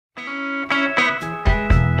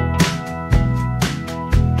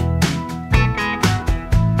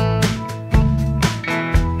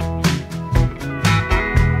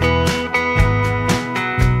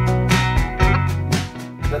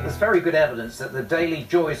very good evidence that the daily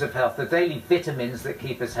joys of health, the daily vitamins that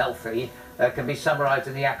keep us healthy, can be summarised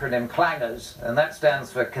in the acronym CLANGERS, and that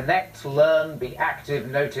stands for Connect, Learn, Be Active,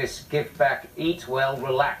 Notice, Give Back, Eat Well,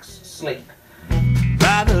 Relax, Sleep.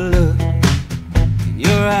 By the look in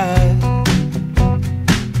your eyes,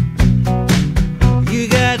 you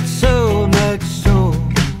got so much soul.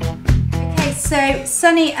 Okay, so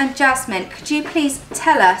Sunny and Jasmine, could you please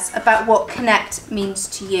tell us about what Connect means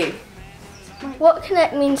to you? What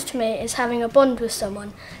Connect means to me is having a bond with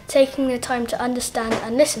someone, taking the time to understand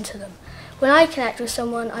and listen to them. When I connect with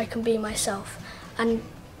someone, I can be myself, and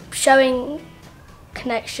showing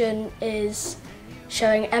connection is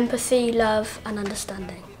showing empathy, love and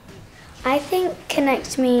understanding. I think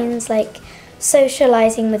connect means like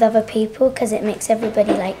socialising with other people, because it makes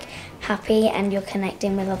everybody like happy and you're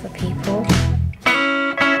connecting with other people.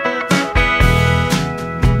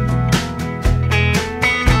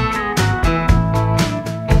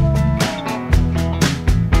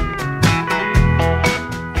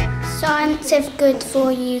 Science is good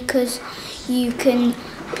for you because you can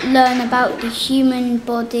learn about the human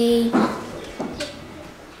body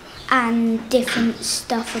and different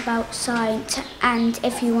stuff about science, and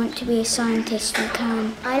if you want to be a scientist you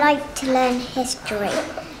can. I like to learn history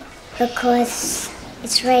because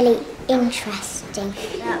it's really interesting.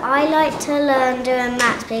 I like to learn doing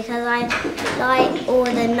maths because I like all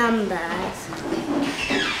the numbers.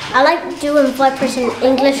 I like doing 5%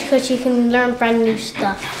 English because you can learn brand new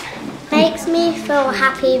stuff. Makes me feel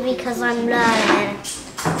happy because I'm learning,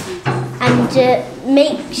 and it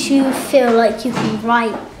makes you feel like you can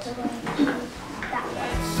write.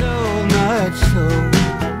 So much soul,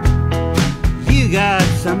 you got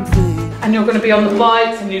something. And you're going to be on the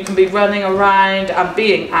bikes and you can be running around and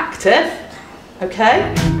being active,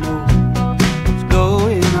 okay? What's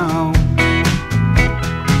going on?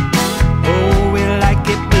 Oh, we like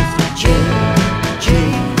it, Mr.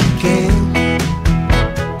 J.K.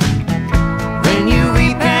 When you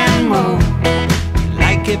weep and moan, we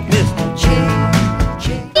like it, Mr.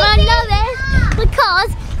 J.K. I love it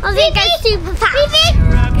because I think I'm super fast.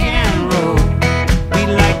 Rock and roll, we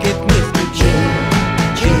like it, Mr.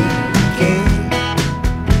 J.K.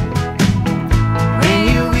 When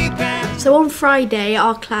you weep and So on Friday,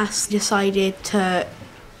 our class decided to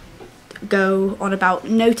go on about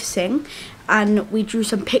noticing, and we drew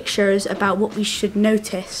some pictures about what we should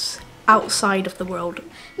notice outside of the world.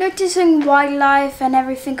 Noticing wildlife and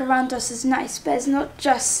everything around us is nice, but it's not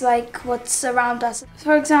just like what's around us.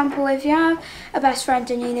 For example, if you have a best friend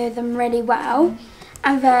and you know them really well,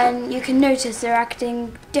 and then you can notice they're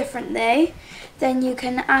acting differently, then you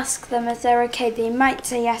can ask them if they're okay. They might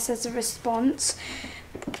say yes as a response,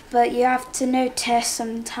 but you have to notice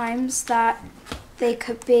sometimes that they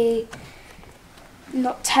could be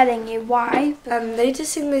not telling you why.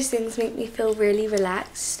 Noticing those things make me feel really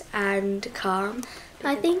relaxed and calm.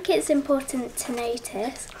 I think it's important to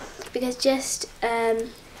notice because just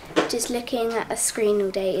looking at a screen all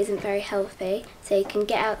day isn't very healthy. So you can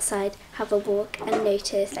get outside, have a walk and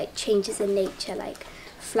notice like changes in nature, like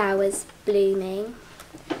flowers blooming,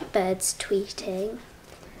 birds tweeting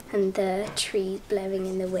and the trees blowing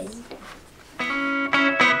in the wind.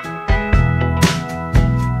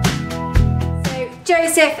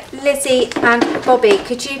 Joseph, Lizzie and Bobby,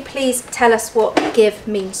 could you please tell us what give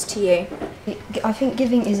means to you? I think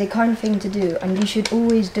giving is a kind thing to do, and you should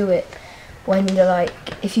always do it when you're like,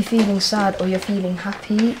 if you're feeling sad or you're feeling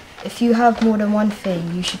happy. If you have more than one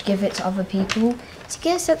thing, you should give it to other people. To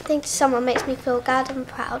give something to someone makes me feel glad and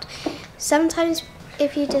proud. Sometimes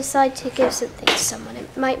if you decide to give something to someone,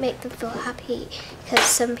 it might make them feel happy because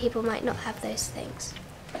some people might not have those things.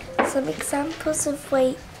 Some examples of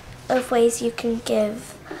ways you can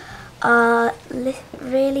give are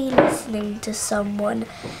really listening to someone,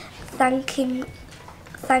 thanking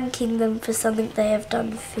them for something they have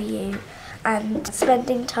done for you, and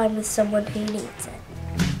spending time with someone who needs it.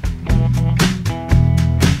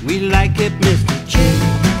 we like it, Mr.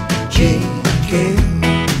 J.K.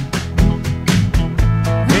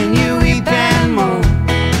 When you weep and moan,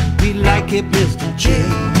 we like it, Mr.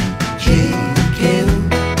 J.K.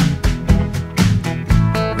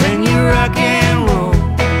 When you rock and roll.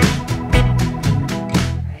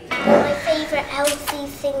 My favourite healthy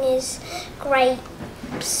thing is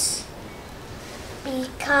grapes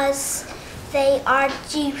because they are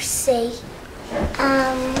juicy.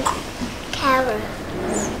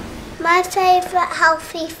 Carrots. My favourite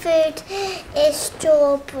healthy food is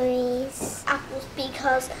strawberries. Apples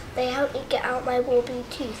because they help me get out my wobbly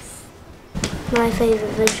tooth. My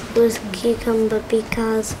favourite vegetable is cucumber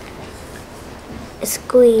because it's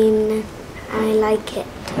green and I like it.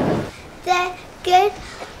 They're good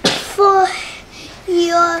for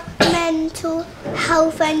your mental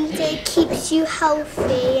health, and it keeps you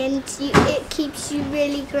healthy, and it keeps you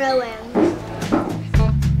really growing.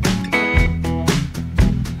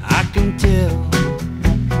 I can tell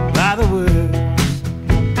by the words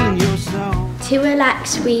in your song. To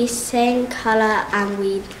relax, we sing, colour, and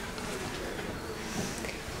we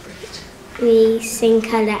sing,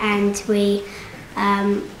 colour,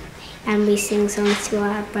 and we sing songs to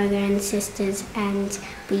our brother and sisters, and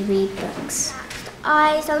we read books.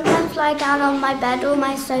 I sometimes lie down on my bed or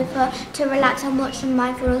my sofa to relax and watch some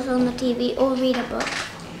mindfulness on the TV or read a book.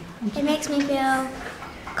 It makes me feel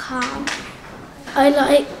calm. I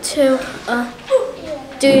like to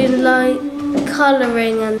do like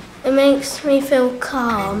colouring, and it makes me feel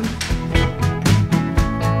calm.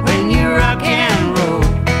 When you rock and roll,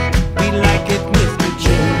 we like it, Mr. J.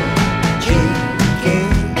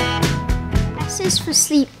 S is for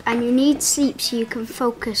sleep, and you need sleep so you can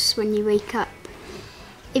focus when you wake up.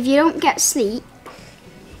 If you don't get sleep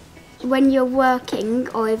when you're working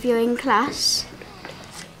or if you're in class,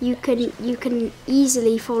 you can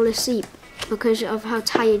easily fall asleep because of how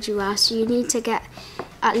tired you are. So you need to get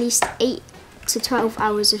at least 8 to 12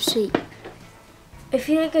 hours of sleep. If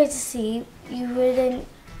you don't go to sleep, you wouldn't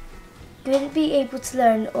be able to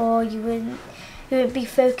learn, or you wouldn't be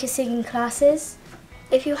focusing in classes.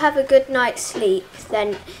 If you have a good night's sleep,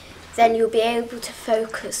 then you'll be able to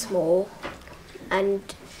focus more, and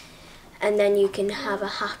then you can have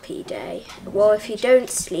a happy day. Well, if you don't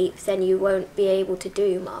sleep, then you won't be able to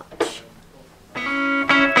do much.